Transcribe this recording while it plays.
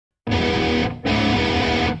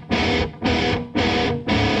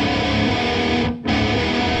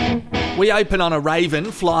We open on a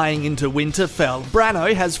raven flying into Winterfell.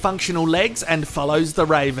 Branno has functional legs and follows the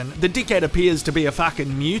raven. The dickhead appears to be a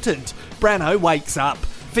fucking mutant. Branno wakes up.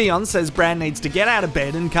 Theon says Bran needs to get out of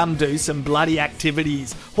bed and come do some bloody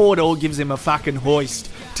activities. Hodor gives him a fucking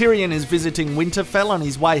hoist. Tyrion is visiting Winterfell on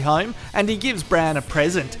his way home and he gives Bran a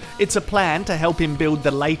present. It's a plan to help him build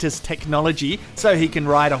the latest technology so he can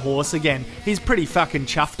ride a horse again. He's pretty fucking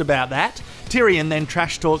chuffed about that. Tyrion then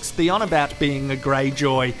trash talks Theon about being a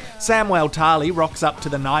Greyjoy. Samwell Tarly rocks up to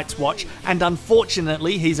the Night's Watch and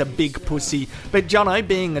unfortunately he's a big pussy. But Jono,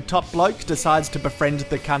 being a top bloke, decides to befriend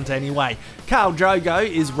the cunt anyway. Khal Drogo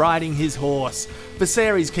is riding his horse.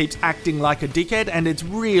 Viserys keeps acting like a dickhead and it's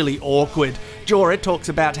really awkward. Jorah talks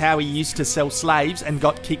about how he used to sell slaves and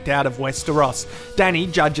got kicked out of Westeros.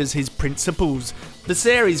 Dany judges his principles.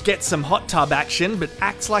 Viserys gets some hot tub action but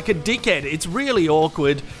acts like a dickhead. It's really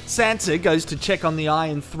awkward. Sansa goes to check on the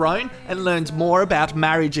Iron Throne and learns more about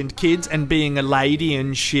marriage and kids and being a lady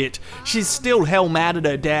and shit. She's still hell mad at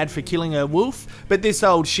her dad for killing her wolf, but this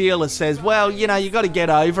old Sheila says, well, you know, you gotta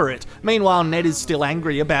get over it. Meanwhile, Ned is still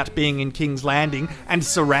angry about being in King's Landing and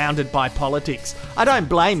surrounded by politics. I don't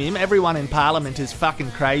blame him, everyone in Parliament is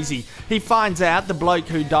fucking crazy. He finds out the bloke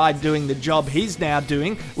who died doing the job he's now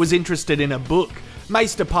doing was interested in a book.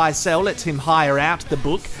 Maester Pycelle lets him hire out the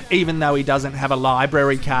book, even though he doesn't have a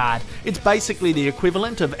library card. It's basically the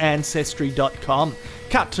equivalent of Ancestry.com.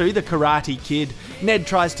 Cut to the Karate Kid. Ned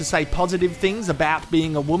tries to say positive things about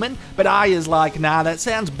being a woman, but Arya's like, nah, that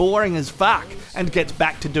sounds boring as fuck, and gets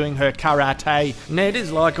back to doing her karate. Ned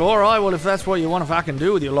is like, alright, well if that's what you want to fucking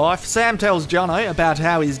do with your life. Sam tells Jono about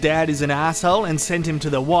how his dad is an asshole and sent him to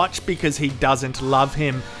the Watch because he doesn't love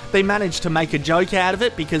him. They manage to make a joke out of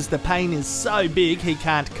it because the pain is so big he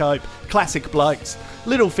can't cope. Classic blokes.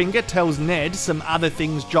 Littlefinger tells Ned some other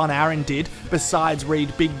things Jon Arryn did besides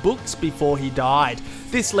read big books before he died.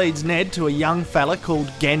 This leads Ned to a young fella called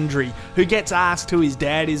Gendry, who gets asked who his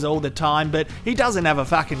dad is all the time, but he doesn't have a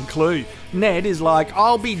fucking clue. Ned is like,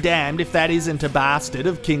 I'll be damned if that isn't a bastard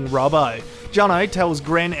of King Robbo. Jono tells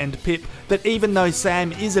Gren and Pip that even though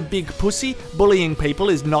Sam is a big pussy, bullying people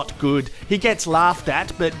is not good. He gets laughed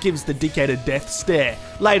at, but gives the dickhead a death stare.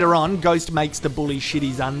 Later on, Ghost makes the bully shit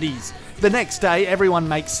his undies. The next day, everyone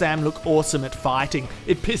makes Sam look awesome at fighting.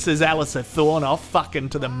 It pisses Alliser Thorne off fucking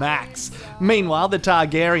to the max. Meanwhile, the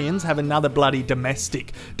Targaryens have another bloody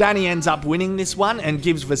domestic. Dany ends up winning this one and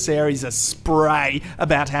gives Viserys a spray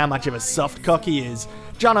about how much of a softcock he is.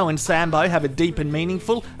 Jono and Sambo have a deep and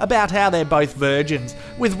meaningful about how they're both virgins.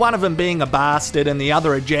 With one of them being a bastard and the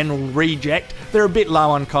other a general reject, they're a bit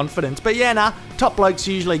low on confidence, but yeah, nah, top blokes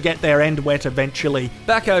usually get their end wet eventually.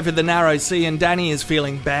 Back over the Narrow Sea and Dany is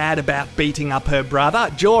feeling bad about beating up her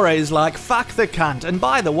brother. Jorah is like, fuck the cunt, and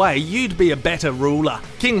by the way, you'd be a better ruler.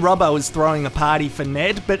 King Robbo is throwing a party for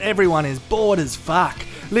Ned, but everyone is bored as fuck.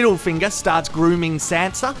 Littlefinger starts grooming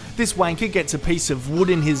Sansa, this wanker gets a piece of wood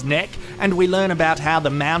in his neck, and we learn about how the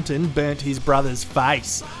mountain burnt his brother's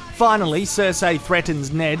face. Finally, Cersei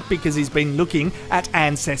threatens Ned because he's been looking at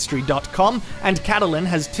Ancestry.com, and Catelyn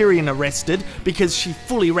has Tyrion arrested because she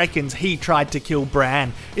fully reckons he tried to kill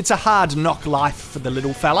Bran. It's a hard knock life for the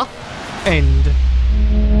little fella. End.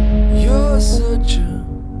 You're such a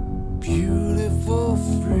beautiful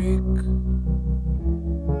freak.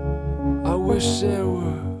 I wish there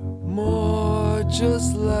were more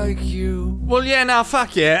just like you. Well, yeah, now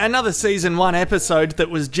fuck yeah, another season 1 episode that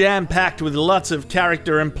was jam-packed with lots of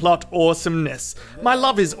character and plot awesomeness. My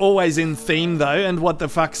love is always in theme though, and what the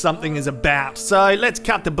fuck something is about, so let's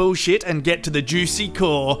cut the bullshit and get to the juicy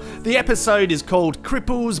core. The episode is called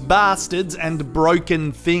Cripples, Bastards and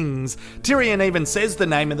Broken Things. Tyrion even says the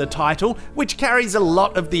name of the title, which carries a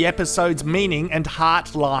lot of the episode's meaning and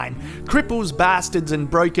heartline. Cripples, Bastards and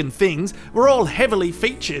Broken Things were all heavily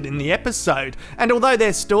featured in the episode, and although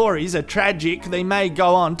their stories are tragic, they may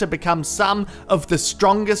go on to become some of the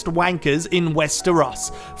strongest wankers in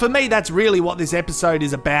Westeros. For me, that's really what this episode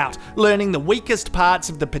is about, learning the weakest parts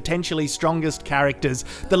of the potentially strongest characters,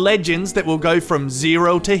 the legends that will go from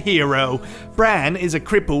zero to hero. Bran is a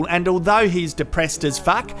cripple, and although he's depressed as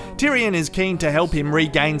fuck, Tyrion is keen to help him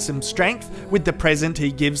regain some strength with the present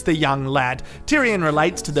he gives the young lad. Tyrion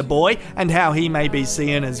relates to the boy and how he may be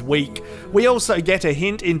seen as weak. We also get a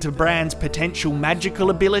hint into Bran's potential potential magical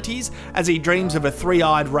abilities as he dreams of a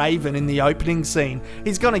three-eyed raven in the opening scene.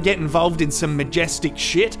 He's gonna get involved in some majestic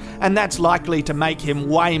shit, and that's likely to make him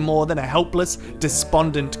way more than a helpless,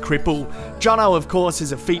 despondent cripple. Jono, of course,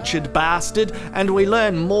 is a featured bastard, and we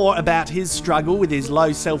learn more about his struggle with his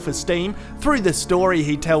low self-esteem through the story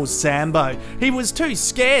he tells Sambo. He was too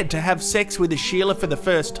scared to have sex with a Sheila for the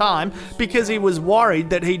first time because he was worried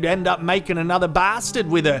that he'd end up making another bastard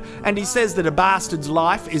with her, and he says that a bastard's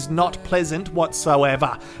life is not pleasant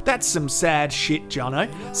whatsoever. That's some sad shit, Jono.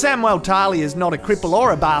 Samuel Tarly is not a cripple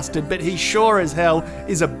or a bastard, but he sure as hell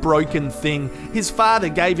is a broken thing. His father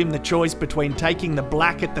gave him the choice between taking the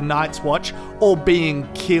black at the Night's Watch or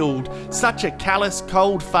being killed. Such a callous,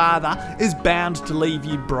 cold father is bound to leave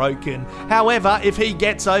you broken. However, if he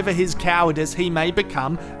gets over his cowardice, he may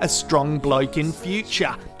become a strong bloke in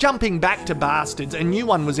future. Jumping back to bastards, a new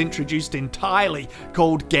one was introduced entirely,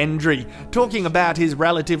 called Gendry. Talking about his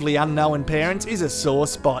relatively unknown parents is a sore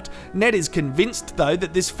spot. Ned is convinced, though,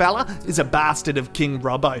 that this fella is a bastard of King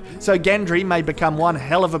Robbo, so Gendry may become one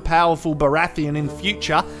hell of a powerful Baratheon in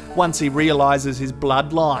future once he realises his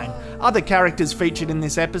bloodline. Other characters featured in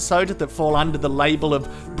this episode that fall under the label of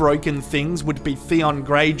broken things would be Theon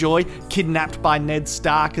Greyjoy, kidnapped by Ned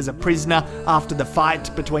Stark as a prisoner after the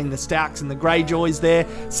fight between the Starks and the Greyjoys there,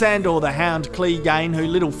 Sandor the Hound Clegane, who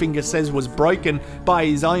Littlefinger says was broken by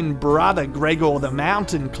his own brother Gregor the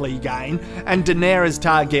Mountain Clegane, and Daenerys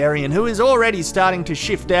Targaryen, who is already starting to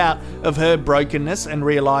shift out of her brokenness and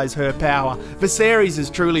realise her power. Viserys is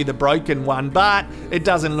truly the broken one, but it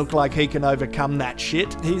doesn't look like he can overcome that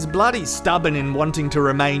shit. He's bloody stubborn in wanting to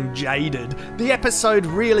remain jaded. The episode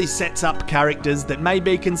really sets up characters that may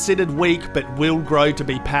be considered weak but will grow to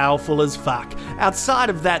be powerful as fuck. Outside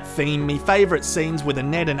of that theme, me favourite scenes were the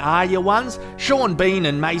Ned and Arya ones. Sean Bean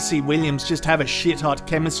and Macy Williams just have a shit-hot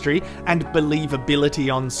chemistry and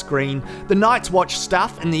believability on screen. The Night's Watch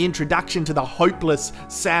stuff and the introduction to the hopeless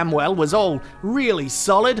Samwell was all really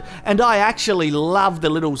solid, and I actually love the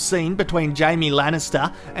little scene between Jaime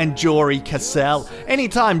Lannister and Jory Cassell.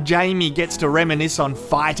 Anytime Jaime gets to reminisce on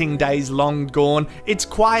fighting days long gone, it's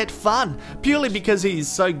quiet fun, purely because he's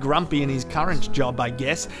so grumpy in his current job, I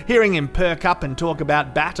guess. Hearing him perk up and talk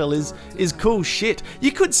about battle is cool shit.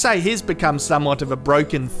 You could say he's become somewhat of a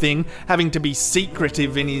broken thing, having to be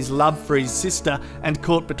secretive in his love for his sister and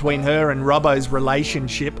caught between her and Robbo's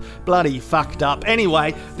relationship. Bloody fucked up.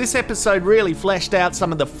 Anyway, this episode really fleshed out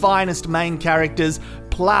some of the finest main characters,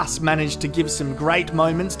 plus managed to give some great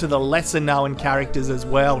moments to the lesser known characters as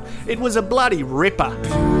well. It was a bloody ripper.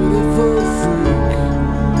 Beautiful